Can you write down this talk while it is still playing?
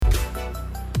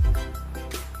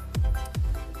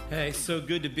Hey, so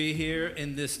good to be here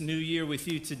in this new year with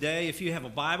you today. If you have a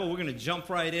Bible, we're going to jump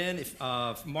right in.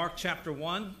 Mark chapter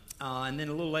 1, and then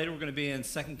a little later we're going to be in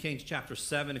 2 Kings chapter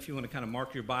 7 if you want to kind of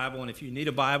mark your Bible. And if you need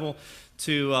a Bible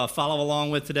to follow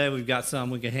along with today, we've got some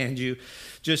we can hand you.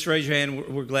 Just raise your hand.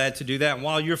 We're glad to do that. And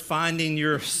while you're finding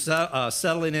your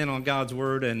settling in on God's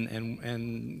Word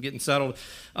and getting settled,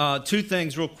 two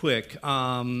things real quick.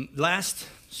 Last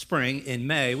spring in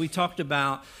May, we talked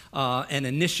about an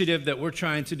initiative that we're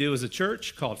trying to do as a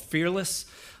church called Fearless,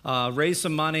 raise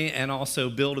some money and also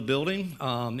build a building.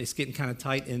 It's getting kind of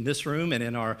tight in this room and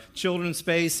in our children's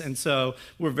space, and so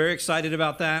we're very excited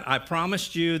about that. I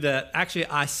promised you that, actually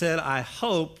I said I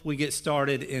hope we get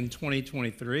started in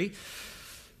 2023.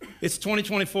 It's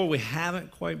 2024. We haven't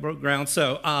quite broke ground.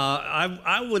 So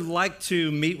I would like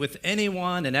to meet with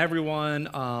anyone and everyone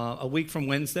a week from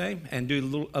Wednesday and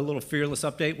do a little Fearless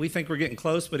update. We think we're getting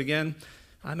close, but again,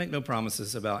 I make no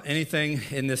promises about anything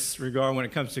in this regard when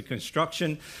it comes to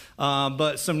construction,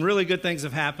 but some really good things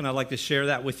have happened. I'd like to share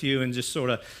that with you, and just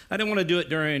sort of, I didn't want to do it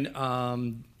during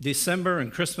December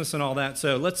and Christmas and all that.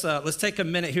 So let's take a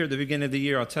minute here at the beginning of the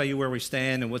year. I'll tell you where we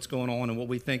stand and what's going on and what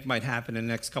we think might happen in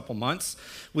the next couple months.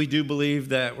 We do believe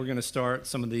that we're going to start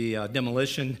some of the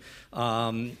demolition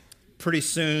pretty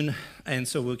soon, and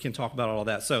so we can talk about all of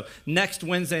that. So next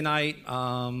Wednesday night,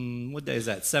 what day is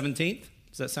that, 17th?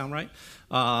 Does that sound right?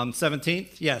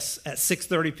 17th, yes, at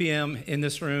 6:30 p.m. in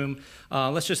this room.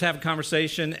 Let's just have a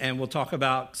conversation, and we'll talk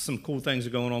about some cool things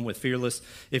that are going on with Fearless.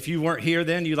 If you weren't here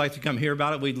then, you'd like to come hear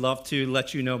about it, we'd love to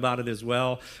let you know about it as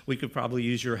well. We could probably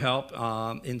use your help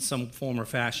in some form or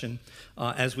fashion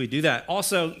as we do that.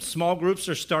 Also, small groups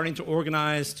are starting to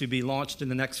organize to be launched in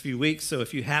the next few weeks. So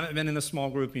if you haven't been in a small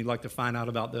group and you'd like to find out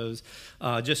about those,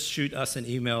 just shoot us an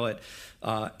email at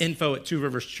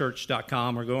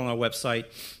info@tworiverschurch.com or go on our website,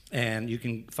 and you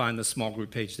can find the small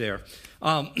group page there.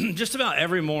 Just about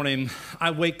every morning, I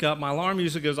wake up, my alarm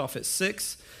usually goes off at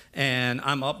 6, and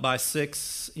I'm up by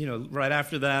 6, right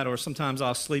after that, or sometimes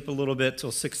I'll sleep a little bit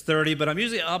till 6:30, but I'm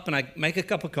usually up and I make a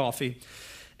cup of coffee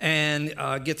and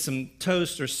get some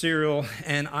toast or cereal,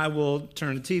 and I will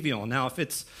turn the TV on. Now,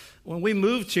 when we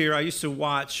moved here, I used to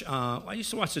watch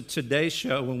the Today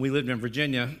Show when we lived in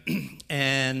Virginia,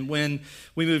 and when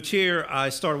we moved here, I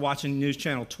started watching News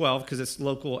Channel 12 because it's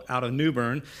local out of New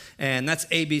Bern, and that's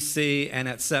ABC, and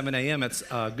at 7 a.m. it's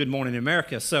Good Morning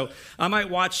America. So I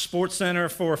might watch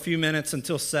SportsCenter for a few minutes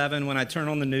until 7 when I turn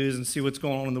on the news and see what's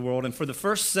going on in the world, and for the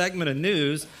first segment of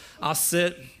news, I'll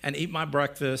sit and eat my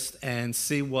breakfast and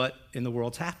see what in the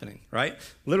world's happening, right?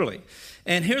 Literally.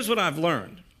 And here's what I've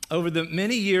learned. Over the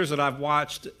many years that I've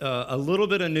watched a little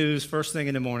bit of news first thing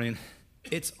in the morning,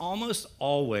 it's almost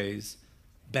always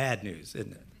bad news,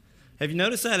 isn't it? Have you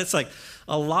noticed that? It's like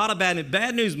a lot of bad news.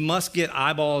 Bad news must get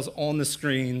eyeballs on the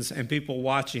screens and people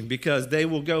watching, because they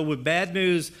will go with bad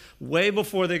news way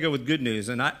before they go with good news.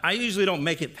 And I usually don't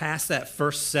make it past that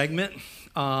first segment.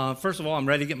 First of all, I'm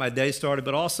ready to get my day started,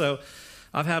 but also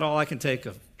I've had all I can take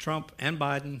of Trump and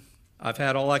Biden. I've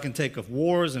had all I can take of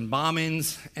wars and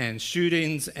bombings and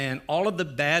shootings and all of the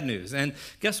bad news. And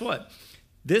guess what?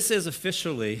 This is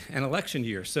officially an election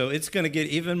year, so it's going to get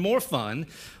even more fun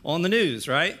on the news,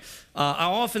 right? I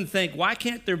often think, why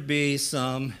can't there be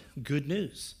some good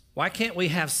news? Why can't we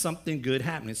have something good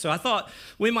happening? So I thought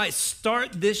we might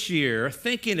start this year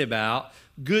thinking about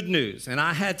good news. And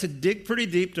I had to dig pretty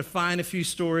deep to find a few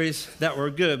stories that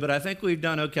were good, but I think we've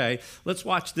done okay. Let's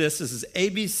watch this. This is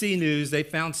ABC News. They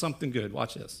found something good.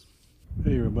 Watch this.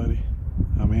 Hey everybody,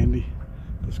 I'm Andy.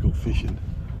 Let's go fishing.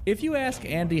 If you ask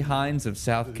Andy Hines of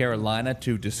South Carolina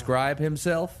to describe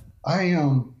himself, I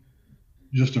am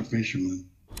just a fisherman.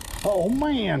 Oh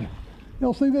man,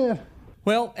 y'all see that?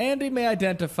 well, Andy may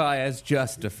identify as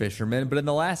just a fisherman, but in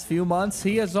the last few months,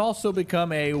 he has also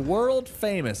become a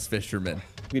world-famous fisherman.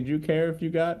 Did you care if you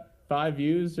got 5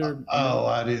 views or? Oh,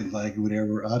 I didn't think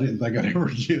I'd ever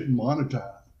get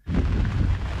monetized.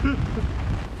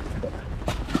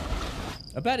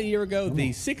 About a year ago, the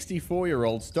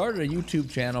 64-year-old started a YouTube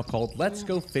channel called Let's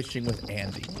Go Fishing with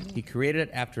Andy. He created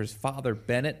it after his father,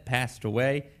 Bennett, passed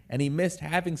away, and he missed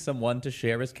having someone to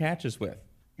share his catches with.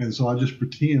 And so I just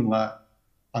pretend like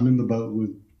I'm in the boat with,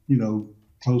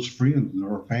 close friends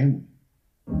or family.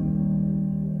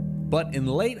 But in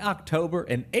late October,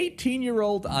 an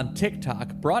 18-year-old on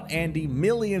TikTok brought Andy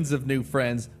millions of new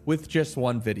friends with just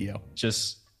one video.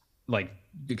 Just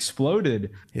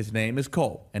exploded. His name is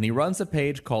Cole, and he runs a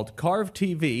page called Carve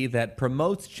TV that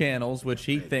promotes channels which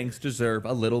he thinks deserve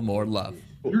a little more love.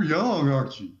 You're young,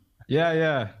 aren't you?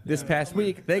 Yeah. This past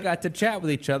week, they got to chat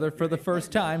with each other for the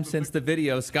first time since the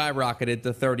video skyrocketed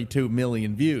to 32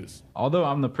 million views. Although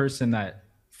I'm the person that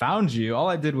found you. All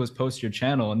I did was post your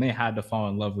channel, and they had to fall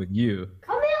in love with you.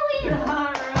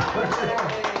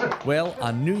 Well,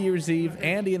 on New Year's Eve,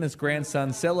 Andy and his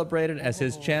grandson celebrated as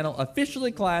his channel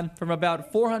officially climbed from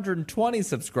about 420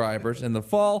 subscribers in the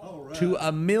fall to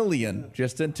 1 million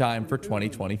just in time for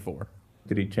 2024.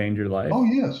 Did he change your life? Oh,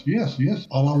 yes, yes, yes.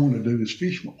 All I want to do is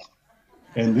fish more.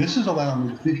 And this has allowed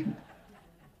me to fish more.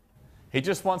 He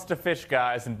just wants to fish,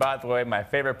 guys. And by the way, my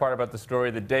favorite part about the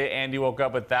story, the day Andy woke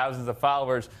up with thousands of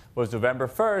followers was November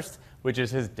 1st, which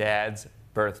is his dad's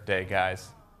birthday, guys.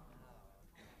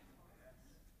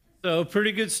 So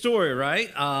pretty good story,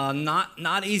 right?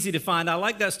 Not easy to find. I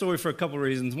like that story for a couple of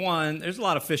reasons. One, there's a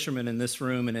lot of fishermen in this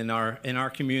room and in our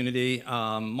community.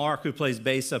 Mark, who plays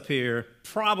bass up here,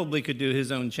 probably could do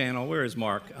his own channel. Where is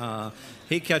Mark?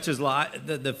 He catches a lot.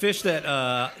 The fish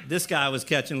that this guy was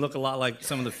catching look a lot like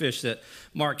some of the fish that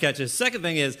Mark catches. Second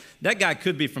thing is that guy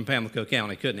could be from Pamlico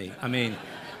County, couldn't he? I mean,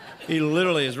 he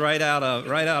literally is right out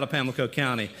of Pamlico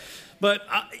County. But,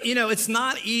 it's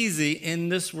not easy in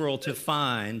this world to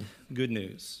find good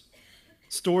news.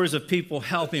 Stories of people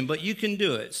helping, but you can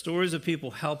do it. Stories of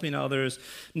people helping others,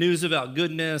 news about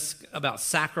goodness, about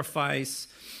sacrifice.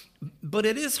 But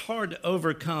it is hard to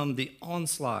overcome the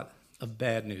onslaught of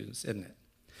bad news, isn't it?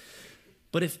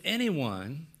 But if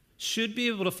anyone should be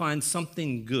able to find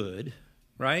something good,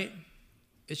 right,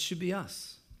 it should be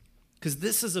us. Because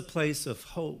this is a place of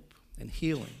hope and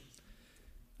healing.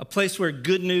 A place where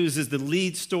good news is the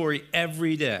lead story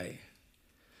every day.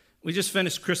 We just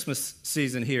finished Christmas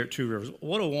season here at Two Rivers.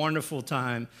 What a wonderful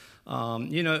time.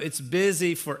 It's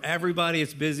busy for everybody.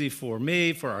 It's busy for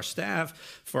me, for our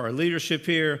staff, for our leadership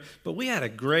here. But we had a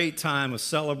great time of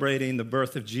celebrating the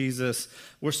birth of Jesus.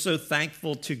 We're so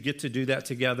thankful to get to do that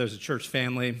together as a church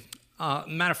family.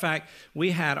 Matter of fact, we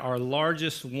had our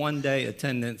largest one-day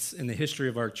attendance in the history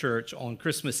of our church on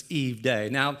Christmas Eve day.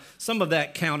 Now, some of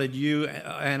that counted you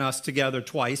and us together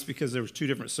twice because there was 2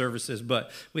 different services, but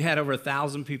we had over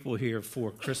 1,000 people here for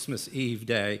Christmas Eve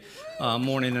day,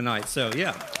 morning and night. So,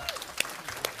 yeah,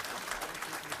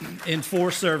 in 4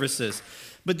 services.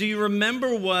 But do you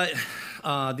remember what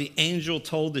the angel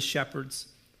told the shepherds?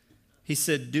 He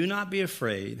said, "Do not be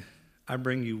afraid. I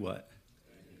bring you what?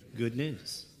 Good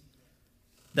news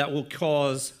that will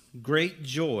cause great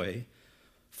joy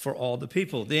for all the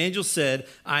people." The angel said,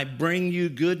 "I bring you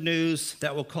good news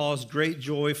that will cause great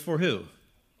joy for who?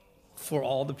 For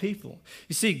all the people."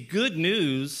 You see, good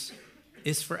news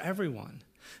is for everyone.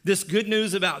 This good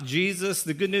news about Jesus,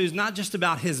 the good news not just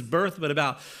about his birth, but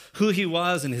about who he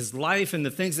was and his life and the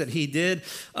things that he did,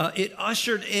 it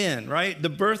ushered in, right? The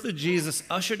birth of Jesus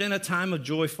ushered in a time of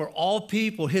joy for all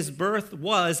people. His birth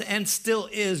was and still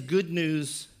is good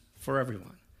news for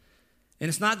everyone. And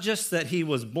it's not just that he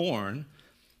was born,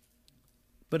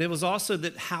 but it was also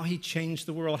that how he changed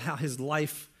the world, how his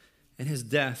life and his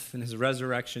death and his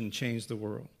resurrection changed the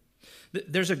world.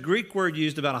 There's a Greek word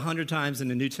used about 100 times in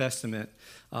the New Testament.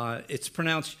 It's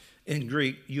pronounced in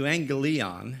Greek,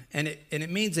 euangelion, and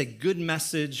it means a good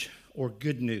message or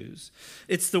good news.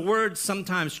 It's the word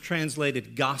sometimes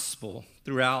translated gospel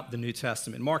throughout the New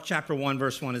Testament. Mark chapter 1,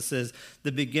 verse 1, it says,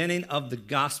 "The beginning of the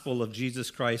gospel of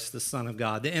Jesus Christ, the Son of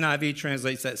God." The NIV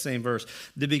translates that same verse,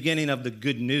 "The beginning of the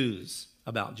good news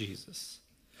about Jesus."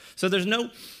 So there's no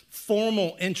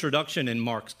formal introduction in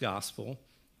Mark's gospel.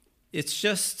 It's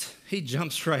just, he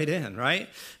jumps right in, right?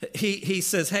 He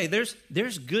says, hey,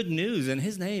 there's good news, and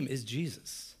his name is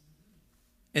Jesus.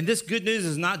 And this good news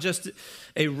is not just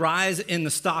a rise in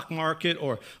the stock market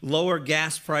or lower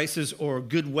gas prices or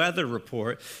good weather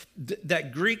report.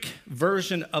 That Greek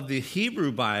version of the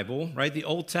Hebrew Bible, right, the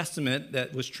Old Testament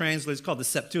that was translated, it's called the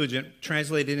Septuagint,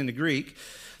 translated into Greek.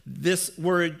 This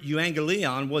word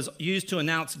euangelion was used to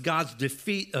announce God's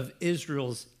defeat of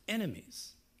Israel's enemies.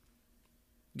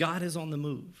 God is on the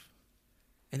move,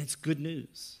 and it's good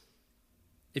news.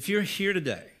 If you're here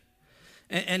today,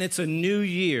 and it's a new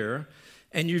year,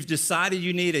 and you've decided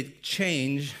you need a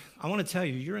change, I want to tell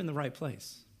you, you're in the right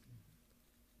place.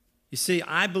 You see,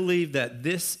 I believe that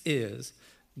this is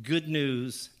good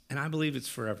news, and I believe it's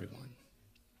for everyone.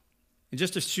 In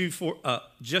just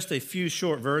a few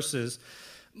short verses,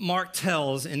 Mark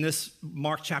tells, in this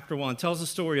Mark chapter 1, tells the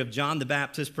story of John the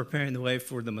Baptist preparing the way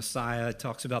for the Messiah. It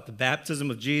talks about the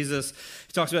baptism of Jesus.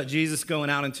 It talks about Jesus going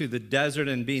out into the desert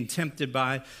and being tempted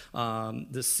by by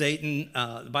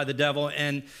the devil.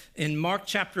 And in Mark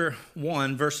chapter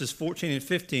 1, verses 14 and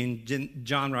 15,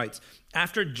 John writes,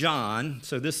 after John,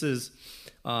 so this is,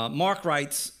 Mark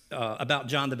writes about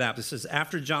John the Baptist, says,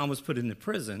 after John was put into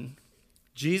prison,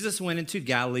 Jesus went into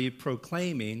Galilee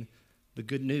proclaiming the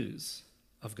good news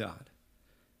of God.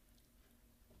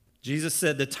 Jesus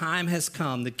said, the time has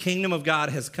come. The kingdom of God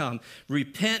has come.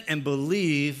 Repent and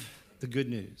believe the good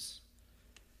news.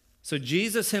 So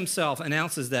Jesus himself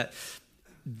announces that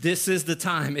this is the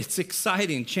time. It's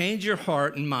exciting. Change your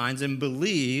heart and minds and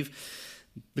believe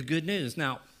the good news.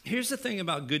 Now, here's the thing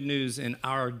about good news in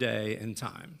our day and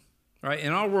time, right?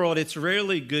 In our world, it's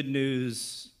rarely good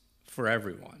news for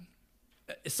everyone.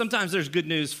 Sometimes there's good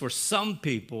news for some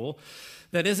people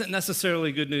that isn't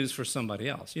necessarily good news for somebody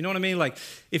else. You know what I mean? Like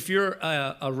if you're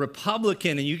a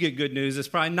Republican and you get good news, it's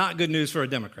probably not good news for a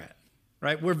Democrat,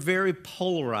 right? We're very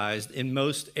polarized in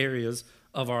most areas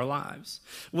of our lives.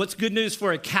 What's good news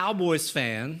for a Cowboys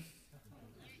fan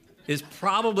is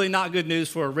probably not good news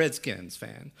for a Redskins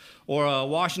fan or a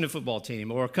Washington football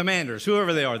team or Commanders,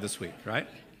 whoever they are this week, right?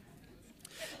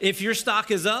 If your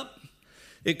stock is up,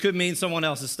 it could mean someone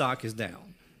else's stock is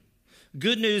down.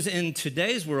 Good news in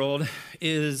today's world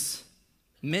is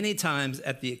many times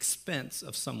at the expense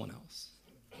of someone else.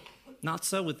 Not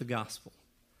so with the gospel.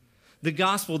 The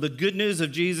gospel, the good news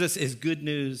of Jesus, is good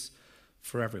news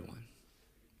for everyone.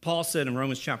 Paul said in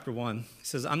Romans chapter 1, he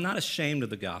says, I'm not ashamed of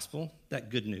the gospel, that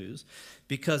good news,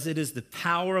 because it is the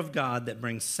power of God that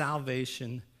brings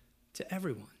salvation to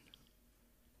everyone.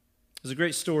 There's a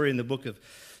great story in the book of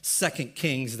 2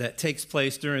 Kings that takes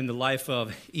place during the life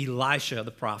of Elisha,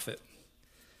 the prophet.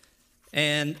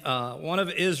 And one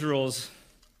of Israel's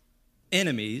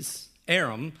enemies,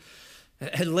 Aram,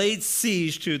 had laid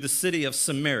siege to the city of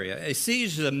Samaria. A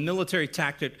siege is a military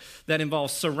tactic that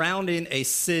involves surrounding a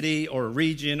city or a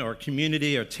region or a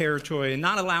community or territory and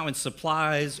not allowing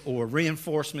supplies or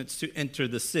reinforcements to enter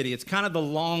the city. It's kind of the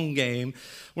long game.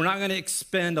 We're not going to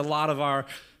expend a lot of our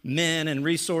men and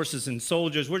resources and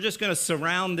soldiers. We're just going to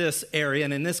surround this area,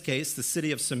 and in this case, the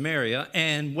city of Samaria,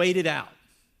 and wait it out.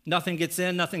 Nothing gets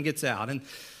in, nothing gets out. And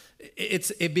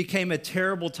it became a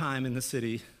terrible time in the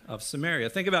city of Samaria.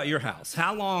 Think about your house.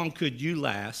 How long could you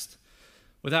last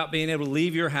without being able to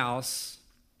leave your house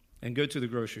and go to the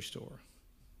grocery store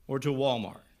or to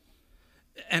Walmart?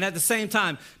 And at the same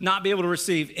time, not be able to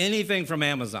receive anything from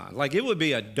Amazon. Like it would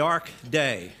be a dark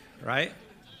day, right?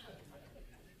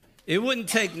 It wouldn't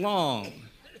take long.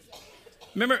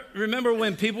 Remember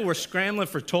when people were scrambling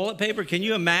for toilet paper? Can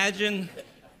you imagine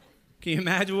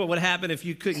what would happen if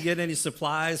you couldn't get any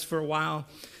supplies for a while?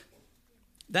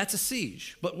 That's a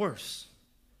siege, but worse.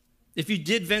 If you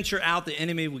did venture out, the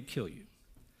enemy would kill you.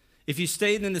 If you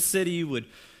stayed in the city, you would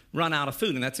run out of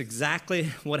food, and that's exactly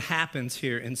what happens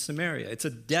here in Samaria. It's a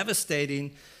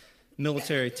devastating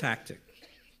military tactic.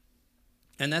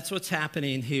 And that's what's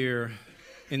happening here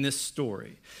in this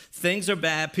story. Things are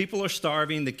bad, people are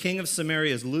starving, the king of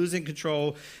Samaria is losing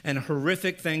control, and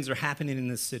horrific things are happening in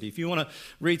this city. If you want to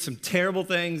read some terrible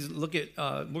things, we're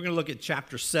going to look at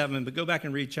chapter 7, but go back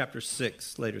and read chapter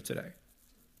 6 later today.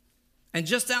 And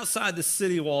just outside the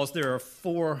city walls, there are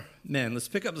 4 men. Let's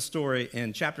pick up the story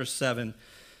in chapter 7,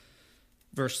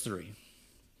 verse 3. It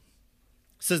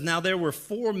says, now there were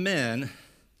 4 men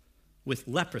with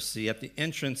leprosy at the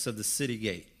entrance of the city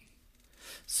gate.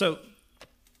 So,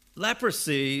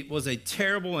 leprosy was a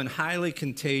terrible and highly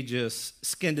contagious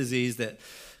skin disease that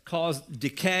caused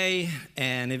decay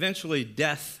and eventually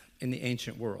death in the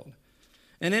ancient world.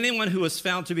 And anyone who was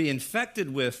found to be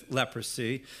infected with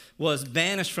leprosy was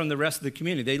banished from the rest of the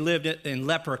community. They lived in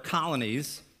leper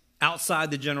colonies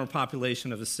outside the general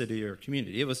population of the city or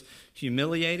community. It was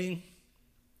humiliating.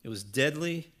 It was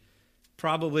deadly.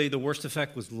 Probably the worst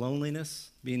effect was loneliness,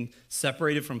 being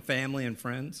separated from family and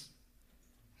friends.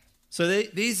 So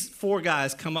these 4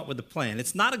 guys come up with a plan.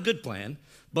 It's not a good plan,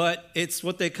 but it's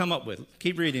what they come up with.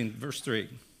 Keep reading, verse 3.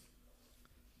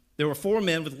 There were 4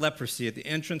 men with leprosy at the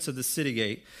entrance of the city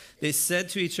gate. They said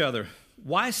to each other,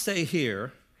 why stay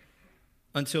here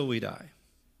until we die?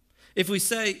 If we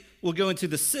say we'll go into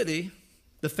the city,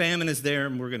 the famine is there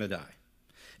and we're going to die.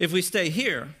 If we stay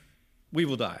here, we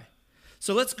will die.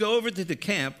 So let's go over to the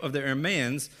camp of the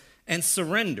Arameans and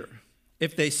surrender.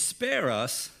 If they spare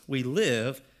us, we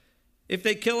live. If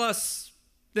they kill us,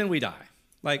 then we die.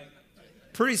 Like,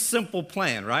 pretty simple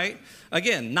plan, right?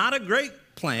 Again, not a great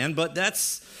plan, but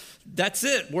that's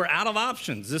it. We're out of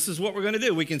options. This is what we're going to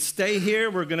do. We can stay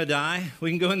here. We're going to die. We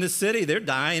can go in the city. They're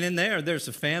dying in there. There's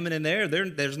a famine in there.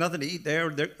 There's nothing to eat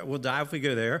there. We'll die if we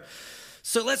go there.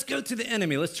 So let's go to the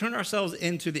enemy. Let's turn ourselves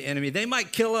into the enemy. They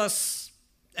might kill us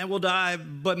and we'll die,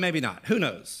 but maybe not. Who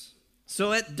knows?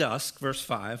 So at dusk, verse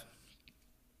 5,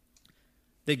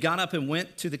 they got up and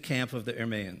went to the camp of the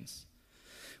Arameans.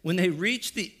 When they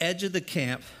reached the edge of the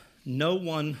camp, no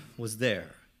one was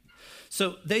there.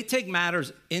 So they take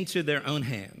matters into their own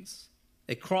hands.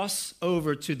 They cross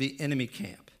over to the enemy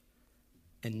camp,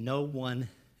 and no one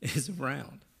is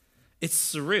around.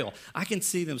 It's surreal. I can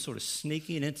see them sort of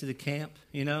sneaking into the camp,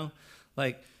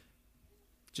 like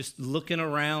just looking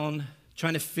around,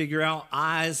 trying to figure out,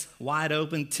 eyes wide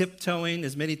open, tiptoeing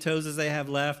as many toes as they have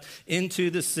left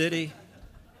into the city,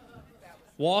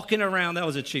 walking around. That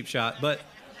was a cheap shot, but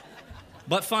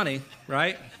funny,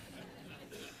 right?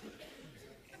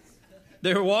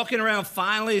 They were walking around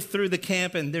finally through the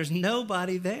camp, and there's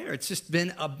nobody there. It's just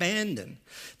been abandoned.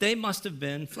 They must have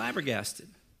been flabbergasted.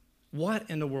 What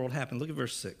in the world happened? Look at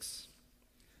verse 6.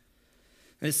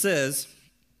 And it says,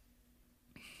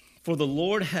 "For the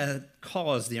Lord had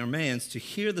caused the Arameans to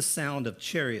hear the sound of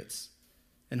chariots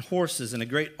and horses and a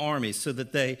great army, so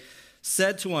that they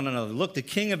said to one another, 'Look, the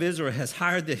king of Israel has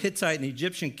hired the Hittite and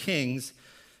Egyptian kings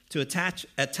to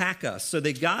attack us.' So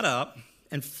they got up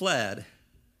and fled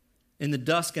in the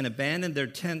dusk and abandoned their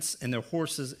tents and their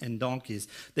horses and donkeys.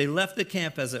 They left the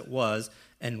camp as it was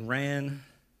and ran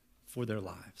for their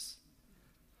lives."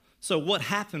 So what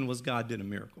happened was God did a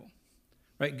miracle,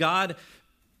 right? God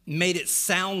made it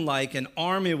sound like an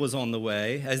army was on the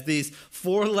way as these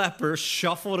 4 lepers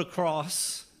shuffled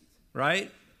across,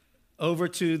 right, over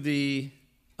to the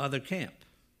other camp.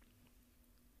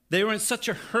 They were in such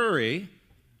a hurry,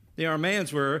 the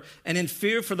Arameans were, and in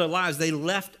fear for their lives, they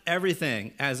left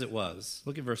everything as it was.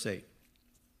 Look at verse 8. It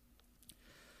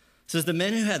says, "The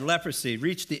men who had leprosy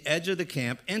reached the edge of the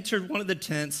camp, entered one of the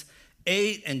tents,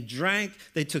 ate and drank.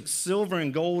 They took silver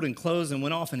and gold and clothes and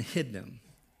went off and hid them.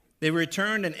 They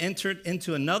returned and entered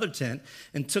into another tent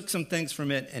and took some things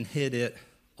from it and hid it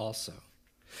also."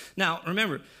 Now,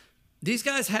 remember, these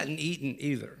guys hadn't eaten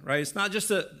either, right? It's not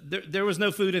just there was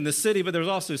no food in the city, but there was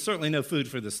also certainly no food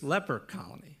for this leper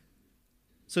colony.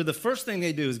 So the first thing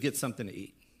they do is get something to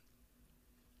eat.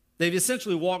 They've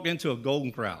essentially walked into a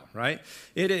golden corral, right?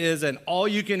 It is an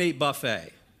all-you-can-eat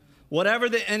buffet. Whatever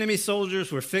the enemy soldiers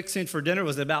were fixing for dinner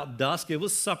was about dusk. It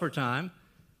was supper time.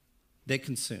 They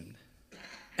consumed.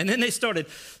 And then they started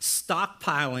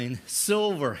stockpiling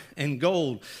silver and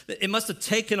gold. It must have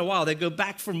taken a while. They go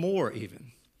back for more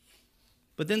even.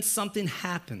 But then something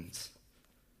happens,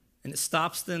 and it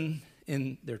stops them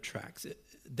in their tracks.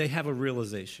 They have a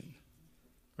realization.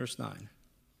 Verse 9.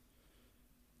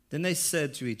 "Then they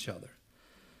said to each other,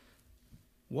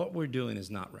 'What we're doing is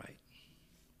not right.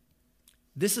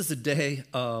 This is a day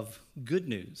of good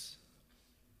news,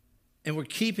 and we're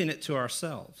keeping it to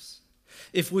ourselves.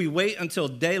 If we wait until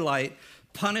daylight,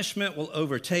 punishment will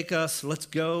overtake us. Let's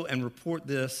go and report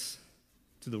this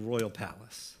to the royal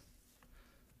palace.'"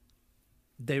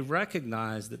 They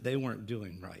recognized that they weren't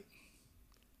doing right.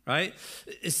 Right?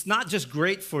 It's not just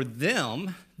great for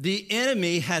them. The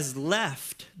enemy has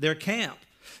left their camp.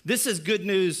 This is good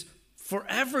news for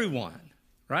everyone,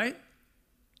 right?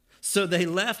 So they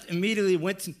left, immediately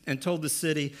went and told the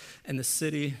city, and the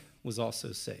city was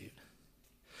also saved.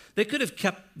 They could have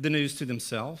kept the news to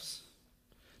themselves.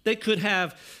 They could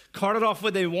have carted off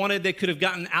what they wanted. They could have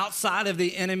gotten outside of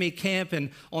the enemy camp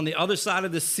and on the other side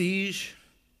of the siege.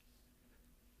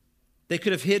 They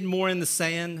could have hid more in the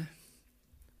sand.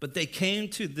 But they came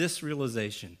to this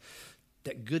realization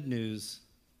that good news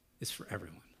is for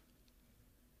everyone.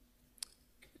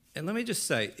 And let me just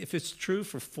say, if it's true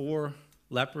for 4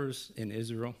 lepers in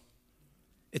Israel,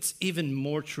 it's even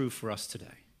more true for us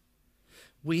today.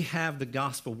 We have the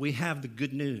gospel. We have the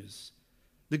good news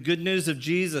of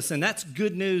Jesus. And that's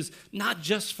good news not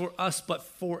just for us, but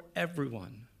for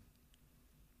everyone.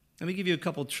 Let me give you a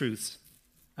couple truths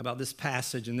about this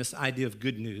passage and this idea of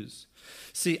good news.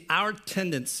 See, our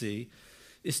tendency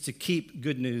is to keep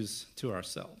good news to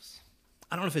ourselves.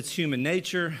 I don't know if it's human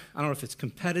nature. I don't know if it's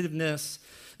competitiveness,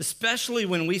 especially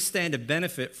when we stand to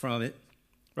benefit from it,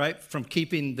 right, from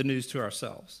keeping the news to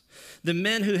ourselves. The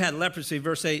men who had leprosy,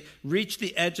 verse 8, reached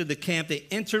the edge of the camp. They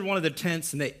entered one of the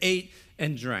tents, and they ate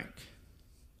and drank.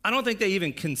 I don't think they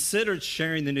even considered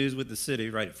sharing the news with the city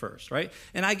right at first, right?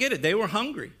 And I get it. They were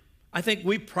hungry. I think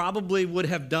we probably would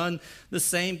have done the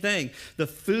same thing. The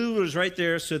food was right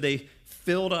there, so they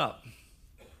filled up.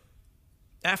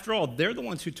 After all, they're the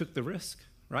ones who took the risk,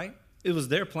 right? It was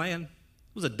their plan.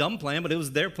 It was a dumb plan, but it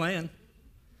was their plan.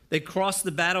 They crossed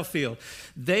the battlefield.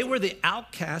 They were the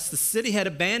outcasts. The city had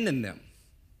abandoned them.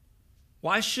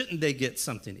 Why shouldn't they get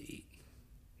something to eat?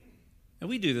 And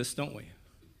we do this, don't we?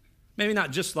 Maybe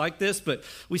not just like this, but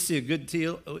we see a good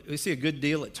deal. We see a good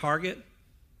deal at Target,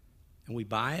 and we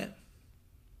buy it.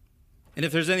 And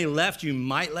if there's any left, you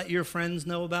might let your friends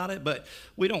know about it, but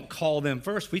we don't call them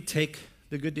first. We take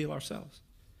the good deal ourselves.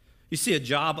 You see a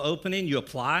job opening, you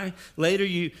apply. Later,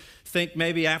 you think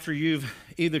maybe after you've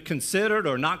either considered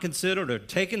or not considered or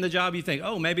taken the job, you think,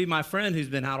 oh, maybe my friend who's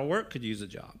been out of work could use a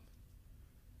job.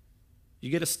 You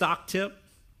get a stock tip.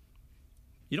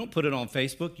 You don't put it on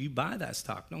Facebook. You buy that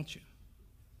stock, don't you?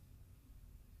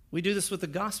 We do this with the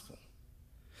gospel.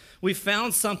 We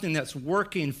found something that's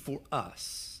working for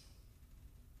us.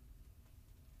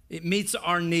 It meets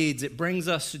our needs. It brings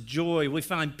us joy. We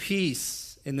find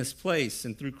peace in this place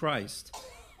and through Christ.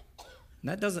 And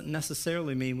that doesn't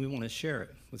necessarily mean we want to share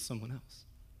it with someone else.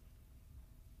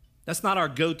 That's not our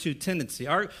go-to tendency.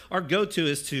 Our go-to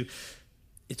is to,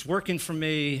 it's working for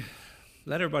me,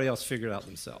 let everybody else figure it out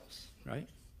themselves, right?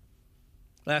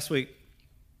 Last week,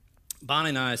 Bonnie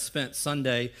and I spent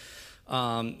Sunday,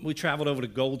 we traveled over to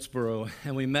Goldsboro,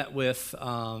 and we met with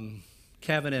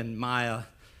Kevin and Maya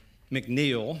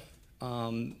McNeil.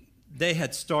 They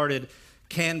had started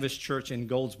Canvas Church in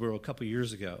Goldsboro a couple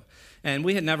years ago. And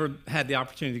we had never had the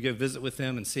opportunity to go visit with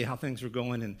them and see how things were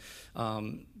going.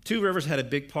 And Two Rivers had a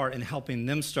big part in helping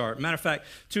them start. Matter of fact,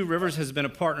 Two Rivers has been a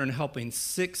partner in helping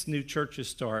 6 new churches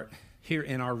start here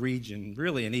in our region,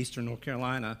 really in eastern North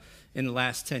Carolina, in the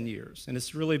last 10 years. And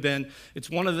it's really been, it's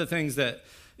one of the things that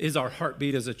is our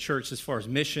heartbeat as a church as far as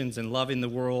missions and loving the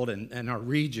world and our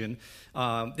region.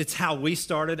 It's how we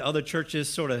started. Other churches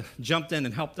sort of jumped in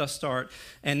and helped us start,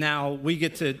 and now we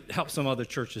get to help some other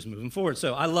churches moving forward.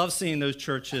 So I love seeing those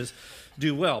churches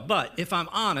do well. But if I'm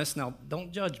honest, now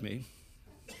don't judge me,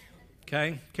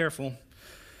 okay? Careful.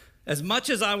 As much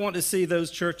as I want to see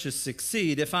those churches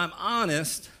succeed, if I'm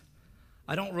honest,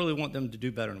 I don't really want them to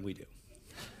do better than we do.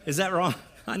 Is that wrong?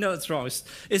 I know it's wrong.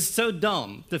 It's so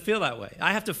dumb to feel that way.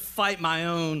 I have to fight my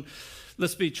own,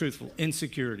 let's be truthful,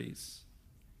 insecurities.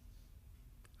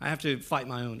 I have to fight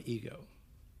my own ego.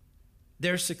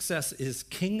 Their success is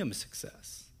kingdom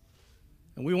success.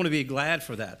 And we want to be glad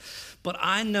for that. But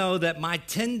I know that my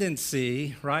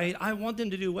tendency, right, I want them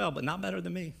to do well, but not better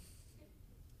than me.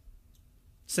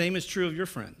 Same is true of your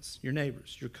friends, your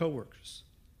neighbors, your coworkers.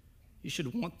 You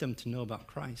should want them to know about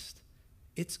Christ.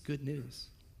 It's good news.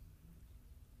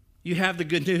 You have the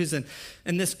good news, and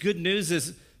this good news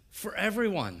is for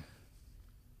everyone.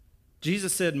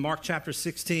 Jesus said in Mark chapter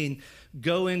 16,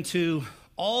 go into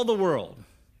all the world,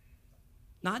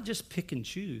 not just pick and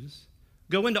choose.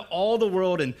 Go into all the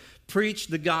world and preach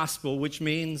the gospel, which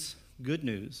means good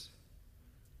news,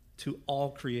 to all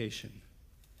creation.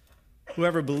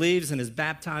 Whoever believes and is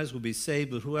baptized will be saved,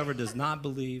 but whoever does not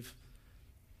believe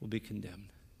will be condemned.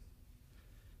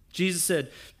 Jesus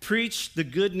said, preach the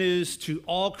good news to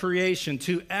all creation,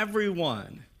 to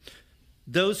everyone.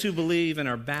 Those who believe and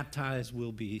are baptized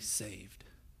will be saved.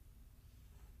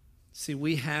 See,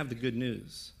 we have the good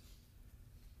news.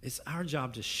 It's our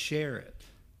job to share it.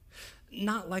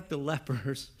 Not like the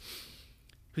lepers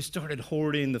who started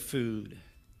hoarding the food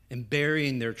and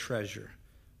burying their treasure.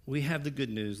 We have the good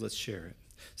news. Let's share it.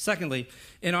 Secondly,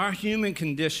 in our human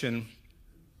condition,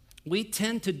 we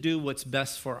tend to do what's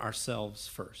best for ourselves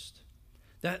first.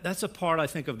 That's a part, I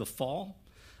think, of the fall.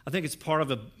 I think it's part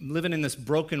of living in this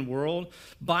broken world.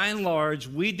 By and large,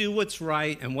 we do what's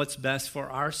right and what's best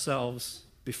for ourselves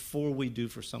before we do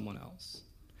for someone else.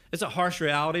 It's a harsh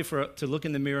reality to look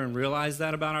in the mirror and realize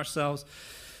that about ourselves,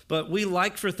 but we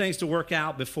like for things to work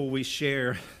out before we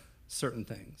share certain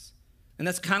things. And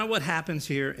that's kind of what happens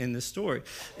here in this story.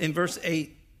 In verse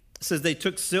 8, it says they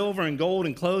took silver and gold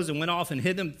and clothes and went off and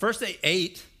hid them. First they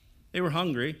ate. They were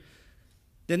hungry.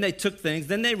 Then they took things.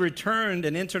 Then they returned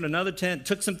and entered another tent,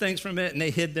 took some things from it, and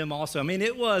they hid them also. I mean,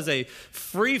 it was a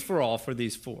free-for-all for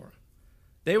these 4.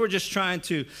 They were just trying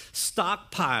to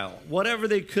stockpile whatever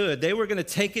they could. They were going to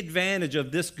take advantage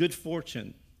of this good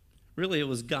fortune. Really, it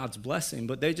was God's blessing,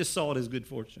 but they just saw it as good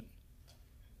fortune.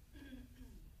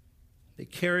 They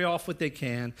carry off what they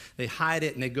can, they hide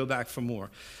it, and they go back for more.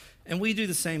 And we do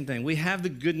the same thing. We have the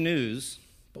good news,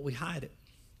 but we hide it.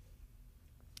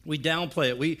 We downplay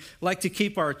it. We like to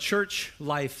keep our church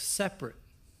life separate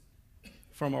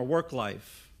from our work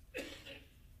life,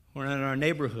 or in our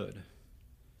neighborhood,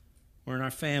 or in our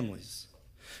families.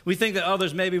 We think that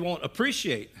others maybe won't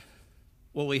appreciate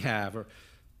what we have, or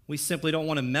we simply don't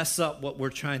want to mess up what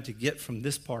we're trying to get from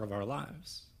this part of our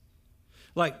lives.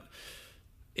 Like,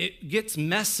 it gets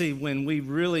messy when we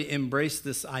really embrace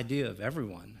this idea of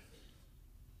everyone.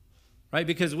 Right?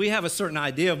 Because we have a certain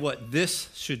idea of what this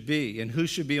should be and who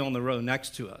should be on the row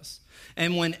next to us.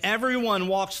 And when everyone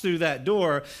walks through that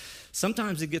door,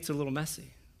 sometimes it gets a little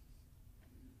messy.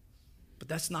 But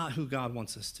that's not who God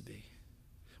wants us to be.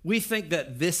 We think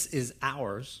that this is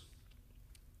ours,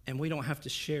 and we don't have to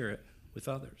share it with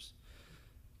others.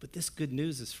 But this good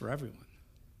news is for everyone.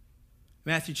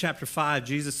 Matthew chapter 5,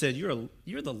 Jesus said,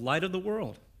 you're the light of the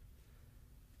world.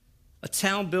 A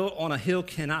town built on a hill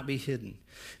cannot be hidden.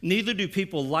 Neither do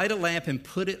people light a lamp and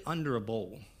put it under a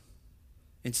bowl.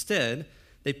 Instead,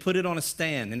 They put it on a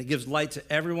stand, and it gives light to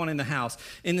everyone in the house.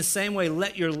 In the same way,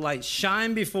 let your light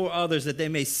shine before others that they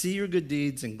may see your good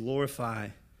deeds and glorify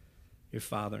your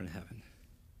Father in heaven.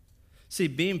 See,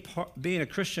 being a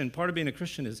Christian, part of being a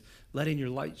Christian is letting your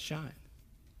light shine.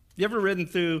 You ever ridden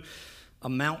through a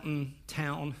mountain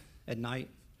town at night?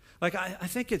 Like, I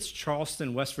think it's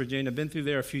Charleston, West Virginia. I've been through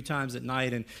there a few times at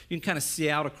night, and you can kind of see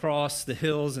out across the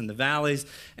hills and the valleys.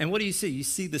 And what do you see? You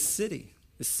see the city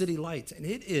lights, and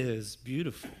it is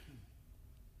beautiful.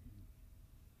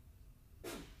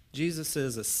 Jesus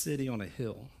says a city on a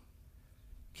hill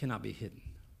cannot be hidden.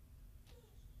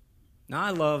 Now,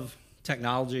 I love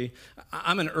technology.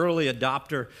 I'm an early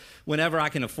adopter whenever I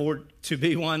can afford to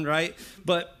be one, right?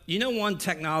 But you know one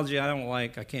technology I don't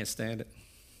like, I can't stand it?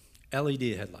 LED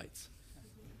headlights,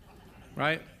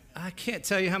 right? I can't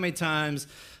tell you how many times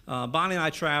Bonnie and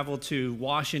I travel to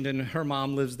Washington. Her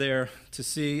mom lives there to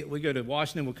see. We go to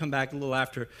Washington. We'll come back a little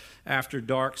after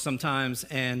dark sometimes.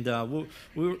 And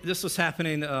this was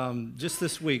happening just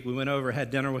this week. We went over,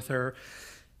 had dinner with her.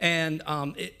 And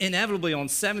inevitably on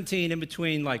 17, in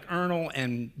between like Ernle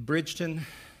and Bridgeton,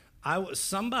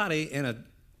 somebody in a,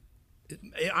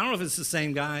 I don't know if it's the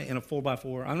same guy in a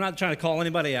 4x4. I'm not trying to call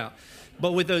anybody out.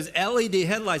 But with those LED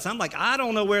headlights, I'm like, I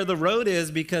don't know where the road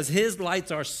is because his lights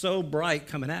are so bright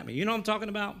coming at me. You know what I'm talking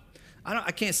about?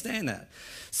 I can't stand that.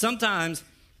 Sometimes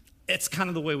it's kind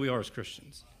of the way we are as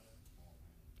Christians,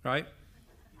 right?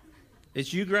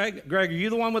 It's you, Greg. Greg, are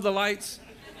you the one with the lights?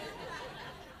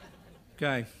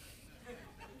 Okay.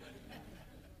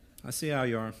 I see how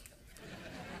you are.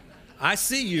 I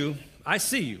see you.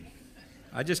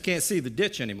 I just can't see the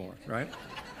ditch anymore, right?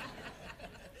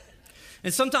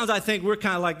 And sometimes I think we're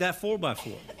kind of like that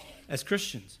 4x4 as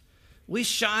Christians. We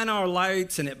shine our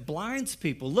lights and it blinds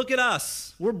people. Look at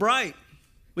us. We're bright.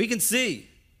 We can see.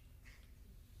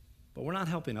 But we're not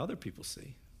helping other people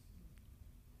see.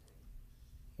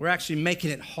 We're actually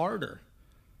making it harder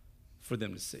for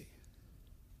them to see.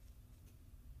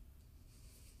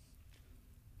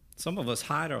 Some of us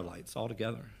hide our lights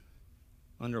altogether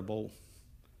under a bowl.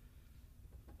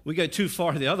 We go too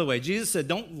far the other way. Jesus said,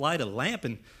 don't light a lamp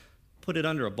and put it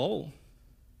under a bowl.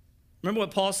 Remember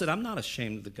what Paul said? I'm not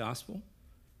ashamed of the gospel.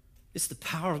 It's the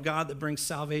power of God that brings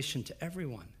salvation to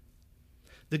everyone.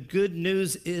 The good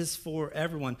news is for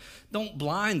everyone. Don't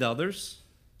blind others.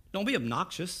 Don't be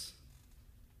obnoxious.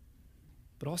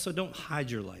 But also don't hide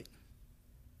your light.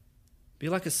 Be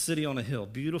like a city on a hill,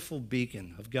 beautiful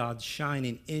beacon of God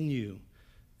shining in you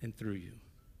and through you.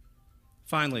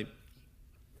 Finally,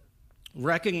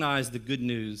 recognize the good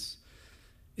news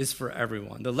is for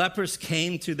everyone. The lepers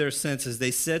came to their senses.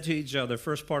 They said to each other,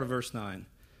 first part of verse 9,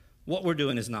 what we're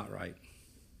doing is not right.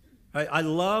 I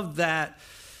love that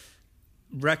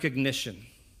recognition.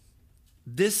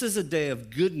 This is a day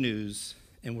of good news,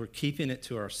 and we're keeping it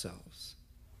to ourselves.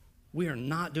 We are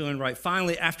not doing right.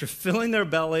 Finally, after filling their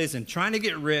bellies and trying to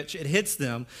get rich, it hits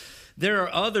them. There are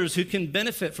others who can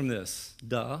benefit from this.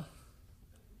 Duh.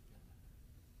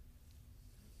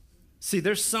 See,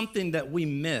 there's something that we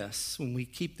miss when we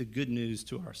keep the good news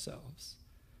to ourselves.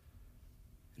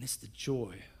 And it's the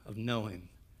joy of knowing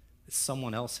that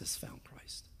someone else has found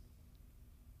Christ.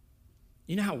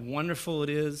 You know how wonderful it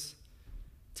is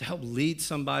to help lead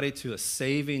somebody to a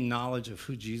saving knowledge of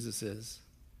who Jesus is?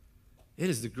 It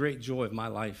is the great joy of my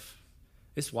life.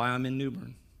 It's why I'm in New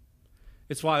Bern.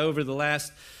 It's why over the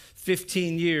last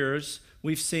 15 years,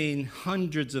 we've seen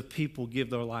hundreds of people give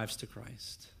their lives to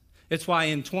Christ. It's why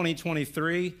in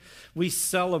 2023, we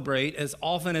celebrate as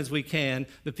often as we can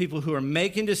the people who are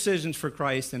making decisions for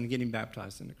Christ and getting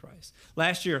baptized into Christ.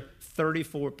 Last year,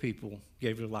 34 people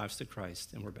gave their lives to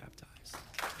Christ and were baptized.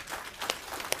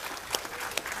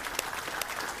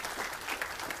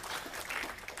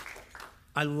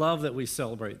 I love that we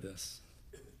celebrate this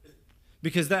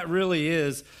because that really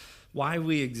is why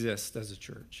we exist as a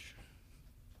church,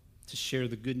 to share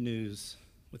the good news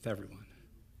with everyone.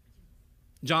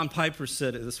 John Piper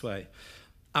said it this way: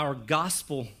 our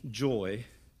gospel joy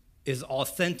is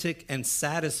authentic and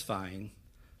satisfying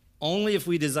only if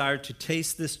we desire to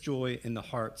taste this joy in the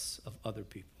hearts of other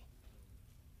people.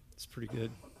 It's pretty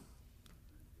good.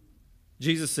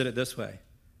 Jesus said it this way: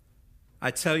 I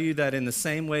tell you that in the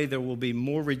same way there will be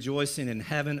more rejoicing in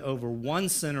heaven over one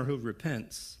sinner who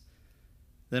repents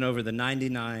than over the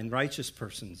 99 righteous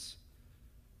persons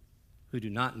who do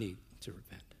not need to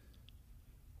repent.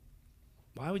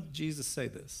 Why would Jesus say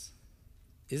this?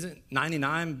 Isn't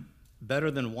 99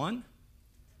 better than one?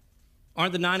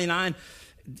 Aren't the 99,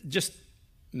 just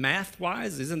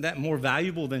math-wise, isn't that more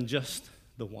valuable than just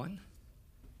the one?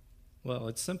 Well,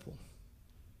 it's simple.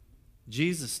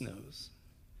 Jesus knows,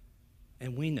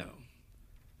 and we know,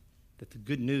 that the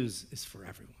good news is for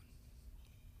everyone.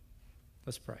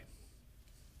 Let's pray.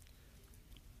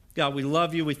 God, we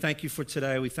love you. We thank you for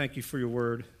today. We thank you for your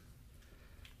word.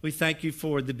 We thank you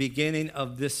for the beginning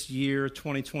of this year,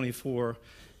 2024,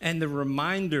 and the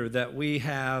reminder that we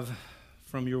have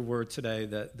from your word today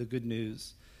that the good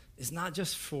news is not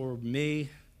just for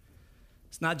me.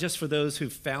 It's not just for those who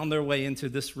found their way into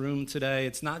this room today.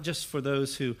 It's not just for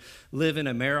those who live in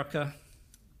America.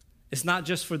 It's not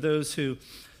just for those who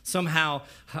somehow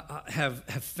have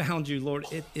found you, Lord.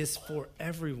 It is for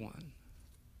everyone.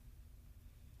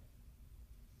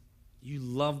 You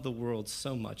love the world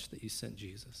so much that you sent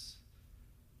Jesus.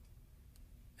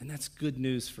 And that's good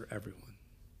news for everyone.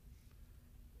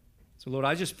 So, Lord,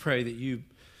 I just pray that you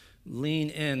lean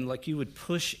in, like you would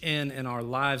push in our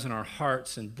lives and our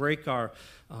hearts and break our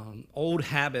old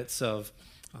habits of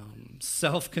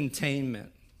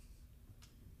self-containment.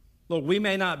 Lord, we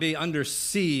may not be under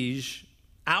siege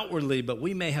outwardly, but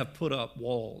we may have put up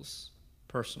walls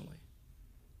personally.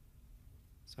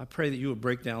 So I pray that you would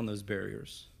break down those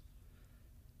barriers,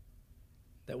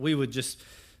 that we would just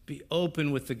be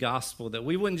open with the gospel, that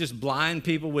we wouldn't just blind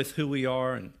people with who we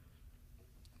are, and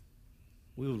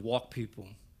we would walk people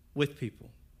with people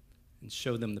and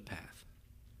show them the path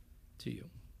to you.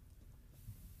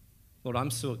 Lord,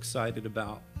 I'm so excited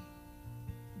about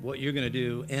what you're going to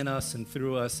do in us and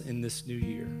through us in this new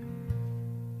year.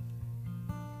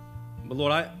 But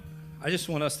Lord, I just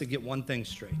want us to get one thing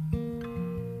straight.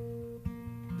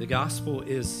 The gospel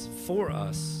is for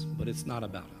us, but it's not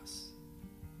about us.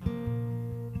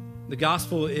 The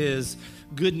gospel is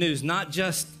good news, not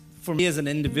just for me as an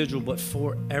individual, but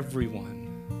for everyone.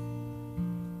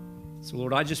 So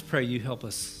Lord, I just pray you help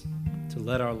us to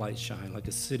let our light shine like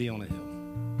a city on a hill,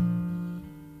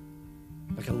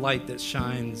 like a light that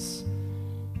shines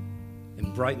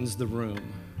and brightens the room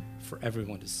for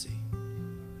everyone to see.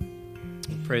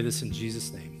 We pray this in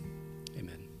Jesus' name.